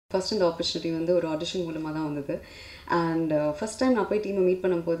First இந்த opportunity வந்து ஒரு ஆடிஷன் மூலமாக தான் வந்தது. அண்ட் ஃபஸ்ட் டைம் நான் போய் டீமை மீட்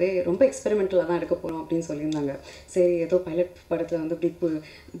பண்ணும்போதே ரொம்ப எக்ஸ்பெரிமெண்டலாக தான் எடுக்க போகிறோம் அப்படின்னு சொல்லியிருந்தாங்க. சரி ஏதோ பைலட் படத்தில் வந்து இப்படி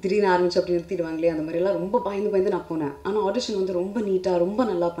திடீர்னு ஆரம்பிச்சு அப்படி நிறுத்திடுவாங்களே அந்த மாதிரிலாம் ரொம்ப பயந்து நான் போனேன். ஆனால் ஆடிஷன் வந்து ரொம்ப நீட்டாக ரொம்ப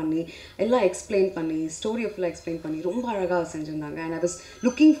நல்லா பண்ணி எல்லாம் எக்ஸ்பிளைன் பண்ணி ஸ்டோரியை ஃபுல்லாக எக்ஸ்பிளைன் பண்ணி ரொம்ப அழகாக செஞ்சுருந்தாங்க. And I was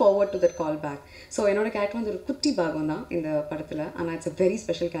looking forward to that call back. So என்னோட கேரக்டர் வந்து ஒரு குட்டி பாகம் தான் இந்த படத்தில். ஆனால் it's a very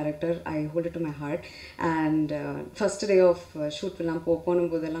special character. I hold it to my heart. And first day of ஷூட்லாம்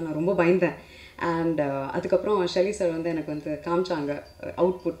போகும்போதெல்லாம் நான் ரொம்ப பயந்தேன். அண்ட் அதுக்கப்புறம் ஷெலி சார் வந்து எனக்கு வந்து காமிச்சாங்க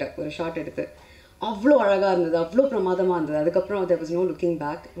அவுட்புட்டை ஒரு ஷார்ட் எடுத்து. அவ்வளோ அழகாக இருந்தது, அவ்வளோ பிரமாதமாக இருந்தது. அதுக்கப்புறம் there was no looking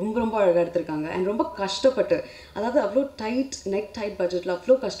back. ரொம்ப அழகாக எடுத்திருக்காங்க. அண்ட் ரொம்ப கஷ்டப்பட்டு, அதாவது அவ்வளோ நெக் டைட் பட்ஜெட்டில்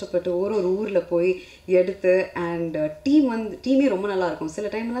அவ்வளோ கஷ்டப்பட்டு ஒரு ஊரில் போய் எடுத்து. அண்ட் டீமே ரொம்ப நல்லாயிருக்கும். சில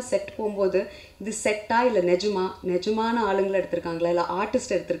டைம்லாம் செட் போகும்போது இது செட்டா இல்லை நிஜமான ஆளுங்களை எடுத்திருக்காங்களா இல்லை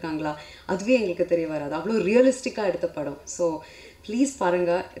ஆர்டிஸ்ட் எடுத்திருக்காங்களா அதுவே எங்களுக்கு தெரிய வராது. அவ்வளோ ரியலிஸ்டிக்காக எடுத்த படம். ஸோ ப்ளீஸ்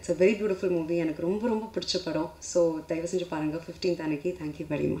பாருங்கள். It's a very beautiful movie. எனக்கு ரொம்ப பிடிச்ச படம். ஸோ தயவு செஞ்சு பாருங்கள் 15th அன்னைக்கு. Thank you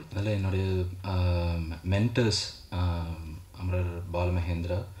very much. அதில் என்னுடைய மென்டர்ஸ் அமரர்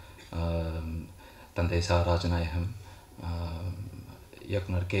பாலமகேந்திரா, தந்தை சா ராஜநாயகம்,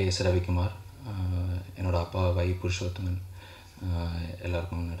 இயக்குனர் கே.எஸ். ரவிக்குமார், என்னோட அப்பா வை புருஷோத்தமன்,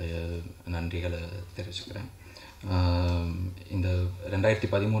 எல்லாருக்கும் நிறைய நன்றிகளை தெரிவிச்சுக்கிறேன். இந்த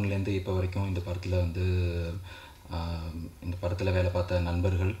 2013 இப்போ வரைக்கும் இந்த படத்தில் வேலை பார்த்த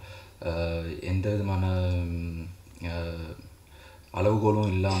நண்பர்கள் எந்த விதமான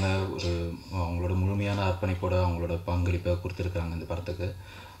அளவுகோலும் இல்லாமல் அவங்களோட முழுமையான அர்ப்பணிப்போடு அவங்களோட பங்களிப்பை கொடுத்துருக்காங்க இந்த படத்துக்கு.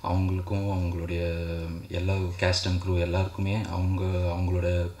 அவங்களுக்கும் அவங்களுடைய எல்லா கேஸ்ட் அண்ட் க்ரூ எல்லாருக்குமே அவங்களோட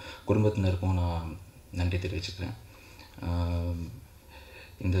குடும்பத்தினருக்கும் நான் நன்றி தெரிவிச்சுக்கிறேன்.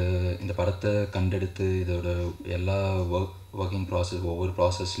 இந்த படத்தை கண்டெடுத்து இதோட எல்லா ஒர்க்கிங் ப்ராசஸ் ஒவ்வொரு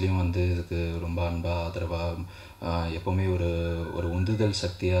ப்ராசஸ்லேயும் வந்து இதுக்கு ரொம்ப அன்பாக ஆதரவாக எப்போவுமே ஒரு உந்துதல்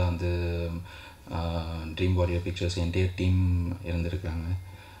சக்தியாக வந்து dream warrior pictures entire team இருந்திருக்கிறாங்க.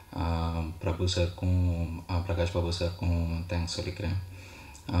 பிரபு சாருக்கும் பிரகாஷ் பாபு சாருக்கும் தேங்க்ஸ் சொல்லிக்கிறேன்.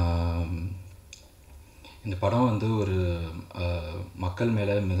 இந்த படம் வந்து ஒரு மக்கள்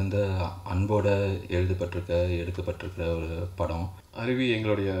மேலே மிகுந்த அன்போடு எடுக்கப்பட்டிருக்கிற ஒரு படம். அருவி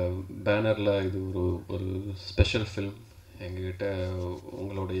எங்களுடைய பேனரில் இது ஒரு ஸ்பெஷல் ஃபில்ம். எங்ககிட்ட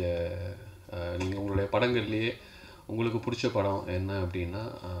நீங்கள் உங்களுடைய படங்கள்லேயே உங்களுக்கு பிடிச்ச படம் என்ன அப்படின்னா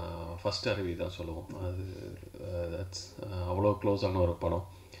ஃபஸ்ட் அருவி தான் சொல்லுவோம். அது தட்ஸ் அவ்வளோ க்ளோஸான ஒரு படம்.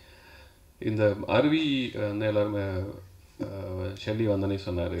 இந்த அருவி வந்து எல்லாருமே ஷெல்லி வந்தோன்னே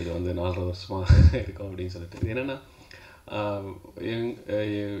சொன்னார் இது வந்து 4.5 வருஷமாக இருக்கும் அப்படின்னு சொல்லிட்டு. இது என்னென்னா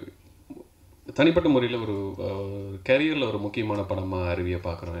தனிப்பட்ட முறையில் ஒரு கேரியரில் ஒரு முக்கியமான படமாக அருவியை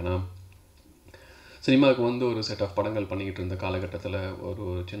பார்க்குறோம். ஏன்னா சினிமாவுக்கு வந்து ஒரு செட் ஆஃப் படங்கள் பண்ணிக்கிட்டு இருந்த காலகட்டத்தில் ஒரு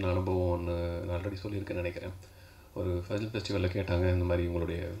சின்ன அனுபவம் ஒன்று நான் ஆல்ரெடி சொல்லியிருக்கேன்னு நினைக்கிறேன். ஒரு ஃபிலிம் ஃபெஸ்டிவலில் கேட்டாங்க இந்த மாதிரி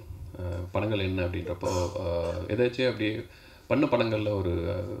உங்களுடைய படங்கள் என்ன அப்படின்றப்போ எதாச்சும் அப்படி பண்ண படங்களில் ஒரு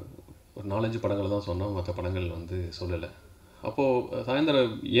 4-5 படங்கள் தான் சொன்னோம், மற்ற படங்கள் வந்து சொல்லலை. அப்போது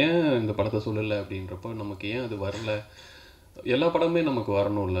சாயந்தரம் ஏன் இந்த படத்தை சொல்லலை அப்படின்றப்போ நமக்கு ஏன் அது வரல, எல்லா படமே நமக்கு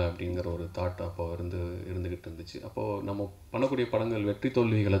வரணும்ல அப்படிங்கிற ஒரு தாட் அப்போ இருந்துக்கிட்டு இருந்துச்சு. அப்போது நம்ம பண்ணக்கூடிய படங்கள் வெற்றி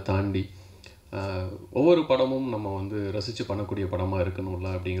தோல்விகளை தாண்டி ஒவ்வொரு படமும் நம்ம வந்து ரசித்து பண்ணக்கூடிய படமாக இருக்கணும்ல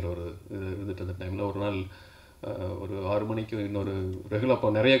அப்படிங்கிற ஒரு இது இருந்துட்டு இருந்த டைமில் ஒரு நாள் ஒரு 6 மணிக்கு இன்னொரு ரெகுலர்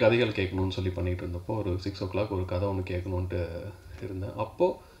அப்போ நிறைய கதைகள் கேட்கணும்னு சொல்லி பண்ணிகிட்டு இருந்தப்போ ஒரு 6 o'clock ஒரு கதை ஒன்று கேட்கணுன்ட்டு இருந்தேன்.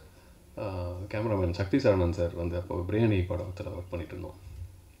 அப்போது கேமராமேன் சக்தி சரவணன் சார் வந்து அப்போ பிரியாணி படத்தில் ஒர்க் பண்ணிகிட்டு இருந்தோம்.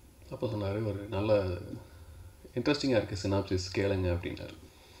 அப்போ சொன்னார் ஒரு நல்ல இன்ட்ரெஸ்டிங்காக இருக்குது சினாப்சிஸ் கேளுங்க அப்படின்னாரு.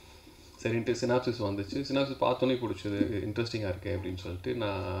 சரின்ட்டு சினாப்சிஸ் வந்துச்சு. சினாப்சிஸ் பார்த்தோன்னே பிடிச்சது, இன்ட்ரெஸ்டிங்காக இருக்கே அப்படின்னு சொல்லிட்டு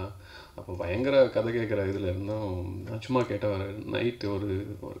நான் அப்போ பயங்கர கதை கேட்குற இதில் இருந்தோம். நான் சும்மா கேட்டேன் நைட்டு ஒரு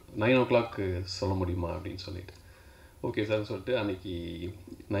 9 o'clock சொல்ல முடியுமா அப்படின்னு சொல்லிட்டு. ஓகே சார் சொல்லிட்டு அன்றைக்கி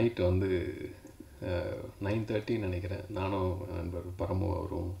நைட்டு வந்து 9:30 நினைக்கிறேன் நானும் நண்பர் பிரபு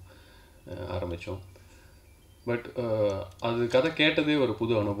அவரும் ஆரம்பித்தோம். பட் அது கதை கேட்டதே ஒரு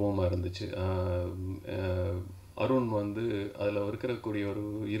புது அனுபவமாக இருந்துச்சு. அருண் வந்து அதில் இருக்கக்கூடிய ஒரு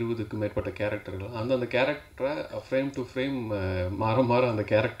 20க்கும் மேற்பட்ட கேரக்டர்கள், அந்த கேரக்டரை ஃப்ரேம் டு ஃப்ரேம் மாற அந்த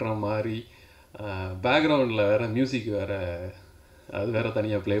கேரக்டரை மாறி பேக்ரவுண்டில் வேறு மியூசிக் வேறு அது வேறு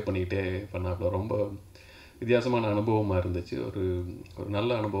தனியாக ப்ளே பண்ணிக்கிட்டே பண்ணாப்புல ரொம்ப வித்தியாசமான அனுபவமாக இருந்துச்சு. ஒரு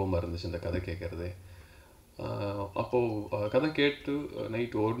நல்ல அனுபவமாக இருந்துச்சு இந்த கதை கேட்குறதே. அப்போது கதை கேட்டு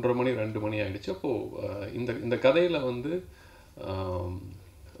நைட்டு 1:30 மணி 2 மணி ஆகிடுச்சு. அப்போது இந்த கதையில் வந்து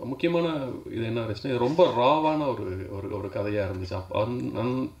முக்கியமான இது என்ன இருந்துச்சுன்னா இது ரொம்ப ராவான ஒரு கதையாக இருந்துச்சு.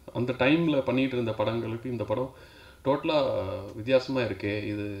 அந்த டைமில் பண்ணிகிட்டு இருந்த படங்களுக்கு இந்த படம் டோட்டலாக வித்தியாசமாக இருக்கே,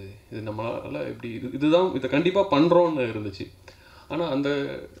 இது நம்மளால் எப்படி இதுதான் இதை கண்டிப்பாக பண்ணுறோன்னு இருந்துச்சு. ஆனால் அந்த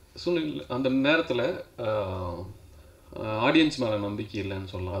சூழ்நிலை அந்த நேரத்தில் ஆடியன்ஸ் மேலே நம்பிக்கை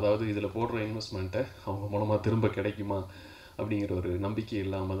இல்லைன்னு சொல்லலாம். அதாவது இதில் போடுற இன்வெஸ்ட்மெண்ட்டை அவங்க மூலமாக திரும்ப கிடைக்குமா அப்படிங்கிற ஒரு நம்பிக்கை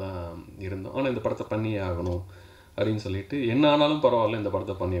இல்லாமல் தான் இருந்தோம். ஆனால் இந்த படத்தை பண்ணியே ஆகணும் அப்படின்னு சொல்லிட்டு, என்ன ஆனாலும் பரவாயில்ல இந்த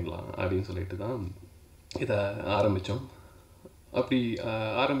படத்தை பண்ணிடலாம் அப்படின்னு சொல்லிட்டு தான் இதை ஆரம்பித்தோம். அப்படி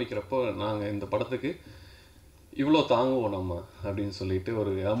ஆரம்பிக்கிறப்போ நாங்கள் இந்த படத்துக்கு இவ்வளோ தாங்குவோம் நம்ம அப்படின்னு சொல்லிட்டு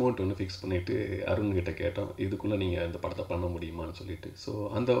ஒரு அமௌண்ட் ஒன்று ஃபிக்ஸ் பண்ணிவிட்டு அருண்கிட்ட கேட்டோம், இதுக்குள்ளே நீங்கள் இந்த படத்தை பண்ண முடியுமான்னு சொல்லிட்டு. ஸோ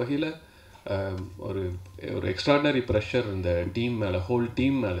அந்த வகையில் ஒரு ஒரு எக்ஸ்ட்ராடினரி ப்ரெஷர் இந்த டீம் மேலே, ஹோல்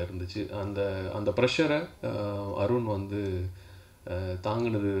டீம் மேலே இருந்துச்சு. அந்த ப்ரெஷரை அருண் வந்து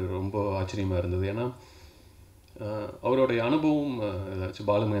தாங்கினது ரொம்ப ஆச்சரியமாக இருந்தது. ஏன்னா அவருடைய அனுபவம் ஏதாச்சும்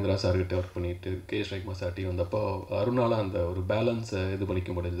பாலுமகேந்திரா சார்கிட்ட ஒர்க் பண்ணிட்டு ஸ்ரீகுமார் சார்ட்டி வந்தப்போ அருணால் அந்த ஒரு பேலன்ஸை இது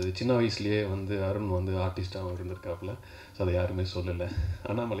பண்ணிக்க முடிஞ்சது. சின்ன வயசுலேயே வந்து அருண் வந்து ஆர்டிஸ்டாக இருந்திருக்காப்புல. ஸோ அதை யாருமே சொல்லலை.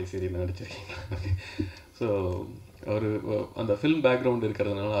 அண்ணாமலை சீரியல் நடிச்சிருக்கீங்க. ஸோ ஒரு அந்த ஃபில்ம் பேக்ரவுண்ட்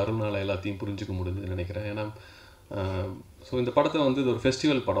இருக்கிறதுனால அருணால் எல்லாத்தையும் புரிஞ்சுக்க முடியுதுன்னு நினைக்கிறேன். ஏன்னா ஸோ இந்த படத்தை வந்து இது ஒரு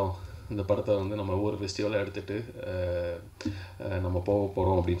ஃபெஸ்டிவல் படம். இந்த படத்தை வந்து நம்ம ஒவ்வொரு ஃபெஸ்டிவலாக எடுத்துகிட்டு நம்ம போக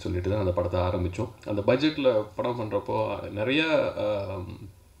போகிறோம் அப்படின்னு சொல்லிட்டு தான் அந்த படத்தை ஆரம்பித்தோம். அந்த பட்ஜெட்டில் படம் பண்ணுறப்போ நிறையா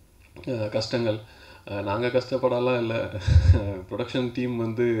கஷ்டங்கள். நாங்கள் கஷ்டப்படலாம் இல்லை, ப்ரொடக்ஷன் டீம்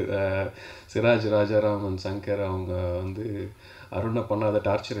வந்து சிராஜ், ராஜாராமன், சங்கர் அவங்க வந்து அருணை பண்ணாத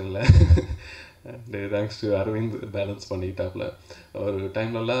டார்ச்சர் இல்லை. And thanks to Aravind balance பண்ணிக்கிட்டாப்புல. ஒரு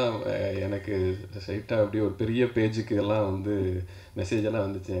டைம்லலாம் எனக்கு ஸ்ட்ரைட்டாக அப்படியே ஒரு பெரிய பேஜுக்கு எல்லாம் வந்து மெசேஜ் எல்லாம்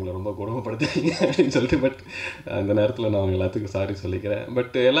வந்துச்சு, எங்களை ரொம்ப கொடுமைப்படுத்துறீங்க அப்படின்னு சொல்லிட்டு. பட் அந்த நேரத்தில் நான் அவங்க எல்லாத்துக்கும் சாரி சொல்லிக்கிறேன்.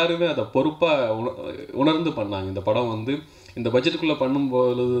 பட் எல்லாருமே அதை பொறுப்பாக உணர்ந்து பண்ணாங்க. இந்த படம் வந்து இந்த பட்ஜெட்டுக்குள்ளே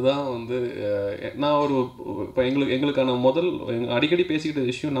பண்ணும்பொழுது தான் வந்து நான் ஒரு இப்போ எங்களுக்கான அடிக்கடி பேசிக்கிட்ட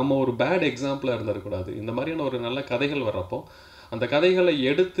விஷயம், நம்ம ஒரு பேட் எக்ஸாம்பிளாக இருந்துடக்கூடாது. இந்த மாதிரியான ஒரு நல்ல கதைகள் வர்றப்போ அந்த கதைகளை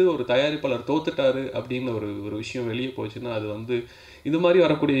எடுத்து ஒரு தயாரிப்பாளர் தோத்துட்டாரு அப்படின்னு ஒரு விஷயம் வெளியே போச்சுன்னா அது வந்து இது மாதிரி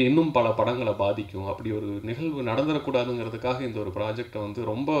வரக்கூடிய இன்னும் பல படங்களை பாதிக்கும். அப்படி ஒரு நிகழ்வு நடந்துடக்கூடாதுங்கிறதுக்காக இந்த ஒரு ப்ராஜெக்டை வந்து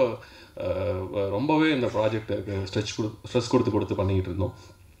ரொம்பவே இந்த ப்ராஜெக்டை ஸ்ட்ரெஸ் கொடுத்து பண்ணிக்கிட்டு இருந்தோம்.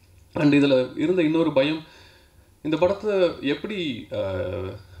 அண்ட் இதில் இருந்த இன்னொரு பயம், இந்த படத்தை எப்படி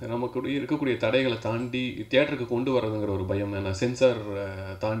நமக்கு இருக்கக்கூடிய தடைகளை தாண்டி தியேட்டருக்கு கொண்டு வரதுங்கிற ஒரு பயம். ஏன்னா சென்சார்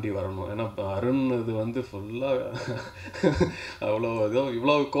தாண்டி வரணும். ஏன்னா அருண் இது வந்து ஃபுல்லாக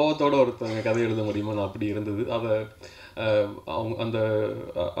இவ்வளோ கோவத்தோடு ஒருத்தவங்க கதை எழுத முடியுமா அப்படி இருந்தது. அதை அவங்க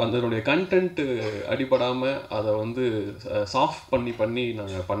அதனுடைய கண்டென்ட்டு அடிபடாமல் அதை வந்து சாஃப்ட் பண்ணி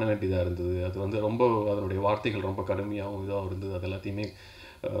நாங்கள் பண்ண வேண்டியதாக இருந்தது. அது வந்து ரொம்ப அதனுடைய வார்த்தைகள் ரொம்ப கடுமையாகவும் இதாக இருந்தது. அது எல்லாத்தையுமே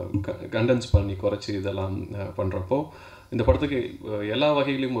கண்டென்ஸ் பண்ணி குறைச்சி இதெல்லாம் பண்ணுறப்போ இந்த படத்துக்கு எல்லா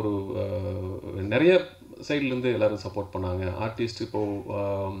வகையிலையும் ஒரு நிறைய சைட்லேருந்து எல்லோரும் சப்போர்ட் பண்ணாங்க. ஆர்டிஸ்ட்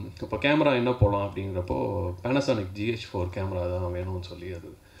இப்போ கேமரா என்ன போகலாம் அப்படிங்கிறப்போ பேனசானிக் GH4 கேமரா தான் வேணும்னு சொல்லி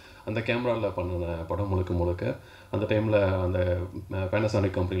அந்த கேமராவில் பண்ணின படம் முழுக்க அந்த டைமில் அந்த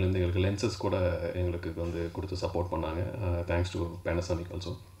பேனசானிக் கம்பெனிலேருந்து எங்களுக்கு லென்சஸ் கூட எங்களுக்கு வந்து கொடுத்து சப்போர்ட் பண்ணாங்க. Thanks to Panasonic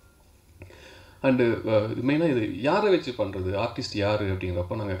also. And மெயினாக இது யாரை வச்சு பண்ணுறது, ஆர்டிஸ்ட் யார்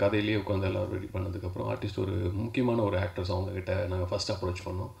அப்படிங்கிறப்போ நாங்கள் கதையிலேயே உட்காந்து எல்லோரும் ரெடி பண்ணதுக்கப்புறம் ஆர்டிஸ்ட் ஒரு முக்கியமான ஒரு ஆக்டர்ஸ் அவங்கக்கிட்ட நாங்கள் ஃபஸ்ட் அப்ரோச்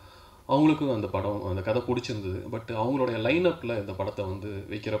பண்ணோம். அவங்களுக்கும் அந்த கதை பிடிச்சிருந்தது. பட் அவங்களுடைய லைனப்பில் இந்த படத்தை வந்து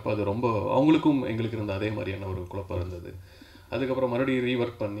வைக்கிறப்ப அது ரொம்ப அவங்களுக்கும் எங்களுக்கு இருந்த அதே மாதிரியான ஒரு குழப்பம் இருந்தது. அதுக்கப்புறம் மறுபடியும்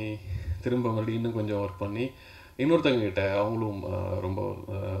ரீஒர்க் பண்ணி மறுபடியும் இன்னும் கொஞ்சம் ஒர்க் பண்ணி இன்னொருத்தங்கிட்ட அவங்களும் ரொம்ப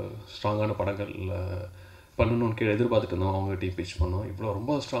ஸ்ட்ராங்கான படங்கள் பண்ணணும்னு எதிர்பார்த்துட்டு இருந்தோம். அவங்ககிட்டையும் பிச் பண்ணோம். இவ்வளோ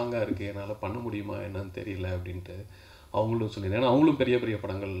ரொம்ப ஸ்ட்ராங்காக இருக்குது, என்னால் பண்ண முடியுமா என்னன்னு தெரியல அப்படின்ட்டு அவங்களும் சொல்லியிருந்தேன். ஏன்னா அவங்களும் பெரிய பெரிய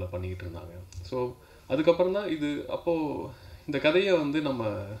படங்களில் பண்ணிக்கிட்டு இருந்தாங்க. ஸோ அதுக்கப்புறம் தான் அப்போது இந்த கதையை வந்து நம்ம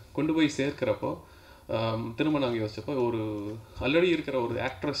கொண்டு போய் சேர்க்கிறப்போ திரும்ப நாங்கள் யோசிச்சப்போ ஒரு ஆல்ரெடி இருக்கிற ஒரு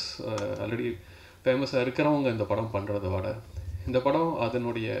ஆக்ட்ரஸ், ஆல்ரெடி ஃபேமஸாக இருக்கிறவங்க இந்த படம் பண்ணுறத விட இந்த படம்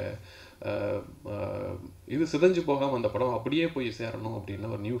அதனுடைய இது சிதைஞ்சு போகாமல் அந்த படம் அப்படியே போய் சேரணும் அப்படின்னா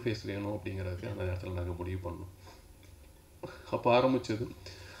ஒரு நியூ ஃபேஸ் வேணும் அப்படிங்கிறதுக்கு அந்த நேரத்தில் நாங்கள் முடிவு பண்ணோம். அப்போ ஆரம்பித்தது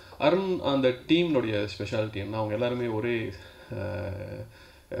அருண் அந்த டீம்னுடைய ஸ்பெஷாலிட்டி என்ன, அவங்க எல்லாருமே ஒரே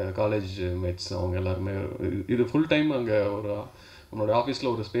காலேஜ் மேட்ஸ். அவங்க எல்லாருமே இது ஃபுல் டைம் அங்கே நம்மளோட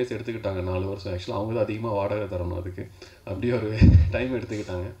ஆஃபீஸில் ஒரு ஸ்பேஸ் எடுத்துக்கிட்டாங்க 4 வருஷம். ஆக்சுவலாக அவங்க தான் அதிகமாக வாடகை தரணும், அதுக்கு அப்படியே ஒரு டைம்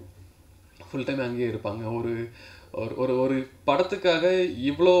எடுத்துக்கிட்டாங்க. ஃபுல் டைம் அங்கேயே இருப்பாங்க. ஒரு படத்துக்காக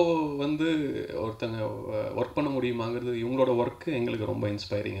இவ்வளோ வந்து ஒருத்தங்க ஒர்க் பண்ண முடியுமாங்கிறது இவங்களோட ஒர்க்கு எங்களுக்கு ரொம்ப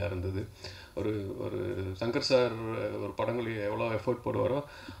இன்ஸ்பைரிங்காக இருந்தது. ஒரு சங்கர் சார் ஒரு படங்களுக்கு எவ்வளோ எஃபர்ட் போடுவாரோ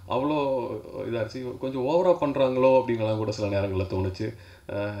அவ்வளோ இதாகிடுச்சு. கொஞ்சம் ஓவராக பண்ணுறாங்களோ அப்படிங்கலாம் கூட சில நேரங்களில் தோணுச்சு.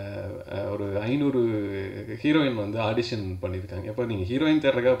 ஒரு 500 ஹீரோயின் வந்து ஆடிஷன் பண்ணியிருக்காங்க. எப்போ நீங்கள் ஹீரோயின்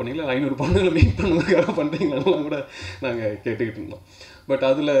தேடுறதுக்காக பண்ணீங்களா 500 பொண்ணுங்களை மீட் பண்ணுறதுக்காக பண்ணுறீங்களாம் கூட நாங்கள் கேட்டுக்கிட்டு இருந்தோம். பட்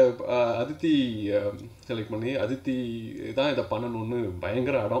அதில் அதித்தி செலக்ட் பண்ணி அதித்தி தான் இதை பண்ணணும்னு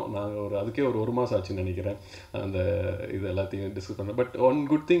பயங்கர இடம். நாங்கள் அதுக்கே ஒரு மாதம் ஆச்சுன்னு நினைக்கிறேன் அந்த இது எல்லாத்தையும் டிஸ்கஸ் பண்ணோம். But one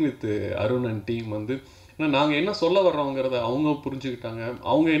good thing with Arun and team வந்து ஏன்னா நாங்கள் என்ன சொல்ல வர்றோங்கிறத அவங்க புரிஞ்சுக்கிட்டாங்க,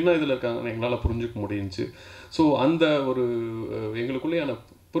 அவங்க என்ன இதில் இருக்காங்கன்னு எங்களால் புரிஞ்சுக்க முடிஞ்சுச்சு. ஸோ அந்த ஒரு எங்களுக்குள்ளேயான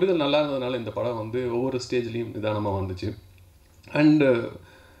புரிதல் நல்லா இருந்ததுனால இந்த படம் வந்து ஒவ்வொரு ஸ்டேஜ்லேயும் நிதானமாக வந்துச்சு. அண்டு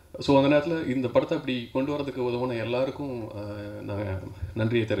ஸோ அந்த நேரத்தில் இந்த படத்தை அப்படி கொண்டு வரதுக்கு உதவுன எல்லாருக்கும் நாங்கள்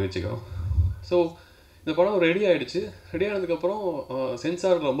நன்றியை தெரிவிச்சுக்கிறோம். ஸோ இந்த படம் ரெடி ஆகிடுச்சு. ரெடி ஆனதுக்கப்புறம்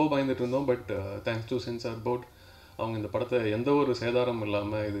சென்சார் ரொம்ப பயந்துட்டு இருந்தோம். But thanks to sensor board, அவங்க இந்த படத்தை எந்த ஒரு சேதாரம்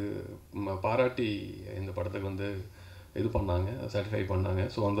இல்லாமல் இது பாராட்டி இந்த படத்துக்கு வந்து இது பண்ணாங்க, சர்டிஃபை பண்ணாங்க.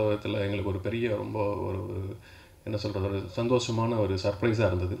 ஸோ அந்த விதத்தில் எங்களுக்கு ஒரு பெரிய ரொம்ப ஒரு என்ன சொல்கிறது, ஒரு சந்தோஷமான ஒரு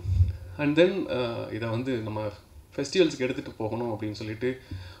சர்ப்ரைஸாக இருந்தது. அண்ட் தென் இதை வந்து நம்ம ஃபெஸ்டிவல்ஸுக்கு எடுத்துகிட்டு போகணும் அப்படின்னு சொல்லிட்டு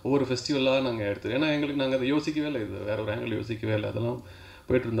ஒவ்வொரு ஃபெஸ்டிவலாக நாங்கள் எடுத்து, ஏன்னா எங்களுக்கு நாங்கள் அதை யோசிக்கவே இல்லை, இது வேறு ஒரு ஆங்கிள் யோசிக்கவே இல்லை. அதெல்லாம்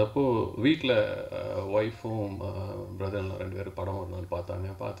போய்ட்டு இருந்தப்போ வீட்டில் ஒய்ஃபும் பிரதர்லாம் 2 பேரும் படம் ஒரு நாள் பார்த்தாங்க.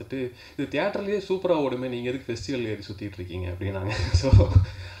 பார்த்துட்டு இது தியேட்டர்லேயே சூப்பராக ஓடுமே, நீங்கள் எதுக்கு ஃபெஸ்டிவல் ஏறி சுற்றிட்டு இருக்கீங்க அப்படின்னாங்க. ஸோ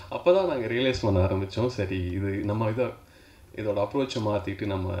அப்போ தான் நாங்கள் ரியலைஸ் பண்ண ஆரம்பித்தோம், சரி இது நம்ம இதோட அப்ரோச்சை மாற்றிட்டு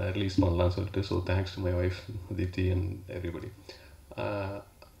நம்ம ரிலீஸ் பண்ணலாம்னு சொல்லிட்டு. So thanks to my wife Aditi and everybody.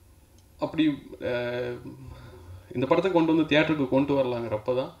 அப்படி இந்த படத்தை கொண்டு வந்து தியேட்டருக்கு கொண்டு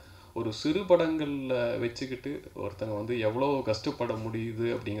வரலாங்கிறப்ப தான் ஒரு சிறு படங்களில் வச்சுக்கிட்டு ஒருத்தங்க வந்து எவ்வளோ கஷ்டப்பட முடியுது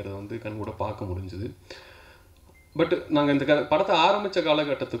அப்படிங்கிறத வந்து கண் கூட பார்க்க முடிஞ்சுது. பட் நாங்கள் இந்த படத்தை ஆரம்பித்த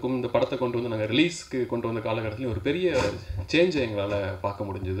காலகட்டத்துக்கும் இந்த படத்தை கொண்டு வந்து நாங்கள் ரிலீஸ்க்கு கொண்டு வந்த காலகட்டத்துலையும் ஒரு பெரிய சேஞ்சை எங்களால் பார்க்க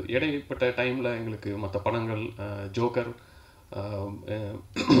முடிஞ்சுது. இடைப்பட்ட டைமில் எங்களுக்கு மற்ற படங்கள் ஜோக்கர்,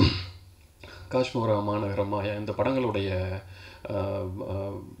 காஷ்மோரா, மாநகரம், மாயா, இந்த படங்களுடைய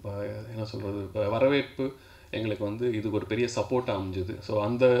என்ன சொல்கிறது வரவேற்பு எங்களுக்கு வந்து இதுக்கு ஒரு பெரிய சப்போர்ட்டாக அமைஞ்சுது. ஸோ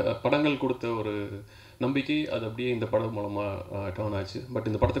அந்த படங்கள் கொடுத்த ஒரு நம்பிக்கை அது அப்படியே இந்த படம் மூலமாக டர்ன் ஆச்சு. பட்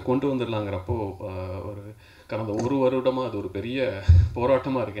இந்த படத்தை கொண்டு வந்துடலாங்கிறப்போ ஒரு கடந்த 1 வருடமாக அது ஒரு பெரிய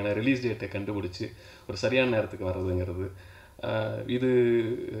போராட்டமாக இருக்குது. ஏன்னா ரிலீஸ் டேட்டை கண்டுபிடிச்சி ஒரு சரியான நேரத்துக்கு வர்றதுங்கிறது, இது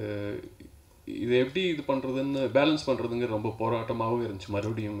எப்படி இது பண்ணுறதுன்னு பேலன்ஸ் பண்ணுறதுங்கிற ரொம்ப போராட்டமாகவும் இருந்துச்சு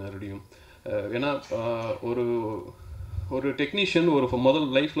மறுபடியும். ஏன்னா ஒரு டெக்னீஷியன்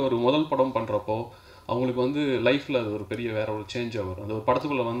லைஃப்பில் ஒரு முதல் படம் பண்ணுறப்போ அவங்களுக்கு வந்து லைஃப்பில் அது ஒரு பெரிய வேறு ஒரு சேஞ்சாக வரும். அந்த ஒரு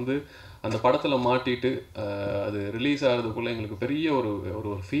படத்துக்குள்ளே வந்து அந்த படத்தில் மாட்டிட்டு அது ரிலீஸ் ஆகிறதுக்குள்ளே எங்களுக்கு பெரிய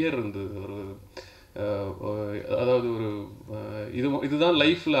ஒரு ஃபியர் இருந்தது. அதாவது இதுதான்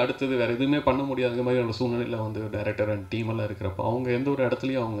லைஃப்பில் அடுத்தது வேறு எதுவுமே பண்ண முடியாதுங்கிற மாதிரி ஒரு சூழ்நிலையில் வந்து டைரக்டர் அண்ட் டீமெல்லாம் இருக்கிறப்போ அவங்க எந்த ஒரு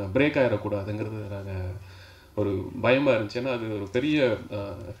இடத்துலையும் அவங்க பிரேக் ஆகிடக்கூடாதுங்கிறது நாங்கள் ஒரு பயமாக இருந்துச்சு. ஏன்னா அது ஒரு பெரிய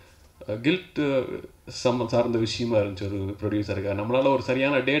கில்ட் சார்ந்த விஷயமா இருந்துச்சு ஒரு ப்ரொடியூசருக்கு. நம்மளால் ஒரு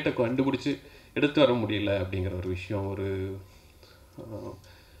சரியான டேட்டை கண்டுபிடிச்சி எடுத்து வர முடியல அப்படிங்கிற ஒரு விஷயம்.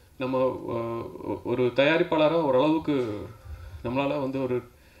 நம்ம ஒரு தயாரிப்பாளராக ஓரளவுக்கு நம்மளால் வந்து ஒரு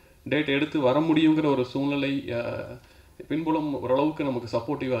டேட் எடுத்து வர முடியுங்கிற ஒரு சூழ்நிலை பின்புலம் ஓரளவுக்கு நமக்கு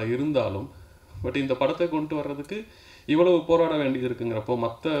சப்போர்ட்டிவாக இருந்தாலும், பட் இந்த படத்தை கொண்டு வர்றதுக்கு இவ்வளவு போராட வேண்டியது இருக்குங்கிறப்போ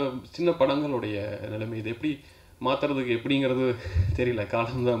மற்ற சின்ன படங்களுடைய நிலைமை இது எப்படி மாற்றுறதுக்கு எப்படிங்கிறது தெரியல,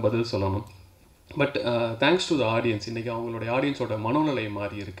 காலம்தான் பதில் சொல்லணும். But thanks to the audience, இன்றைக்கி அவங்களுடைய ஆடியன்ஸோட மனநிலை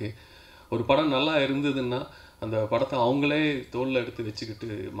மாறி இருக்குது. ஒரு படம் நல்லா இருந்ததுன்னா அந்த படத்தை அவங்களே தோளில் எடுத்து வச்சுக்கிட்டு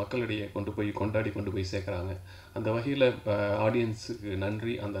மக்களிடையே கொண்டு போய் சேர்க்குறாங்க. அந்த வகையில் ஆடியன்ஸுக்கு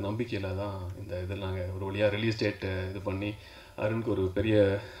நன்றி, அந்த நம்பிக்கையில் தான் இந்த இதில் நாங்கள் ஒரு வழியாக ரிலீஸ் டேட்டு இது பண்ணி அருணுக்கு ஒரு பெரிய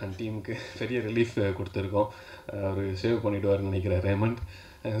டீமுக்கு பெரிய ரிலீஃப் கொடுத்துருக்கோம். அவர் சேவ் பண்ணிவிடுவார்னு நினைக்கிறேன் ரேமண்ட்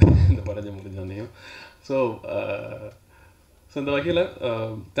இந்த படம் முடிஞ்சோன்னையும். ஸோ இந்த வகையில்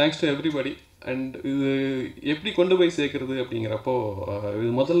தேங்க்ஸ் டு எவ்ரிபடி. அண்ட் இது எப்படி கொண்டு போய் சேர்க்குறது அப்படிங்கிறப்போ இது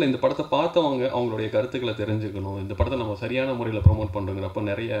முதல்ல இந்த படத்தை பார்த்தவங்க அவங்களுடைய கருத்துக்களை தெரிஞ்சுக்கணும். இந்த படத்தை நம்ம சரியான முறையில் ப்ரொமோட் பண்ணுறோங்கிறப்போ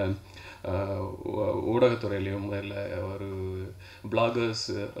நிறைய ஊடகத்துறையிலையும் இல்லை ஒரு பிளாகர்ஸ்,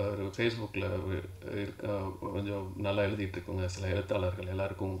 ஒரு ஃபேஸ்புக்கில் கொஞ்சம் நல்லா எழுதிட்டுருக்கோங்க சில எழுத்தாளர்கள்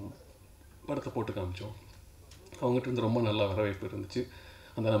எல்லாருக்கும் படத்தை போட்டு காமிச்சோம். அவங்ககிட்ட இருந்து ரொம்ப நல்ல வரவேற்பு இருந்துச்சு.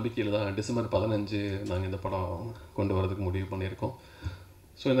 அந்த நம்பிக்கையில் தான் டிசம்பர் 15 நாங்கள் இந்த படம் கொண்டு வரதுக்கு முடிவு பண்ணியிருக்கோம்.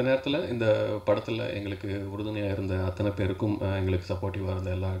 ஸோ இந்த நேரத்தில் இந்த படத்தில் எங்களுக்கு உறுதுணையாக இருந்த அத்தனை பேருக்கும் எங்களுக்கு சப்போர்ட்டிவாக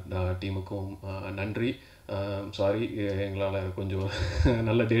இருந்த எல்லா டீமுக்கும் நன்றி. சாரி, எங்களால் கொஞ்சம்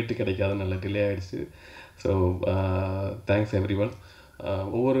நல்ல டேட்டு கிடைக்காத நல்ல டிலே ஆகிடுச்சு. So thanks every one.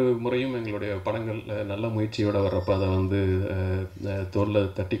 ஒவ்வொரு முறையும் எங்களுடைய படங்கள் நல்ல முயற்சியோடு வர்றப்போ அதை வந்து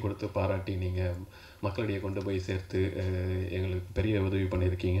தோளில் தட்டி கொடுத்து பாராட்டி நீங்கள் மக்களிடையே கொண்டு போய் சேர்த்து எங்களுக்கு பெரிய உதவி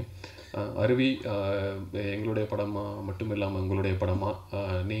பண்ணியிருக்கீங்க. அருவி எங்களுடைய படமாக மட்டும் இல்லாமல் உங்களுடைய படமாக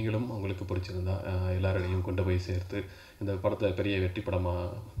நீங்களும் உங்களுக்கு பிடிச்சிருந்தா எல்லாரையும் கொண்டு போய் சேர்த்து இந்த படத்தை பெரிய வெற்றி படமாக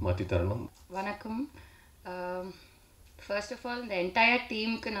மாற்றி தரணும். வணக்கம். ஃபர்ஸ்ட் ஆஃப் ஆல் இந்த என்டையர்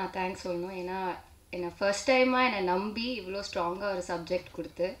டீமுக்கு நான் தேங்க்ஸ் சொல்லணும். ஏன்னா என்னை ஃபர்ஸ்ட் டைமாக என்னை நம்பி இவ்வளோ ஸ்ட்ராங்காக ஒரு சப்ஜெக்ட்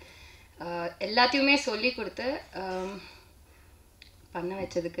கொடுத்து எல்லாத்தையுமே சொல்லி கொடுத்து பண்ண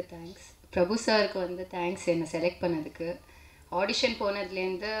வச்சதுக்கு தேங்க்ஸ். பிரபு சாருக்கு வந்து தேங்க்ஸ் என்னை செலக்ட் பண்ணதுக்கு. ஆடிஷன்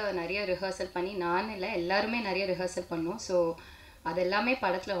போனதுலேருந்து நிறைய ரிஹர்சல் பண்ணி நான் இல்லை எல்லாருமே நிறைய ரிஹர்சல் பண்ணோம். ஸோ அதெல்லாமே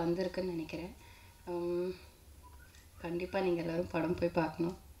படத்தில் வந்திருக்குன்னு நினைக்கிறேன். கண்டிப்பாக நீங்கள் எல்லோரும் படம் போய்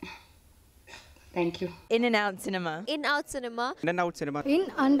பார்க்கணும். Thank you. In and out cinema. In out cinema. In and out cinema. In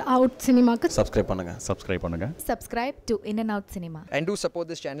and out cinema. Subscribe பண்ணுங்க. Subscribe to In and Out Cinema. And do support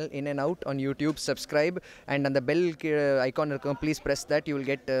this channel In and Out on YouTube. Subscribe and on the bell icon, please press that. You will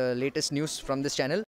get latest news from this channel.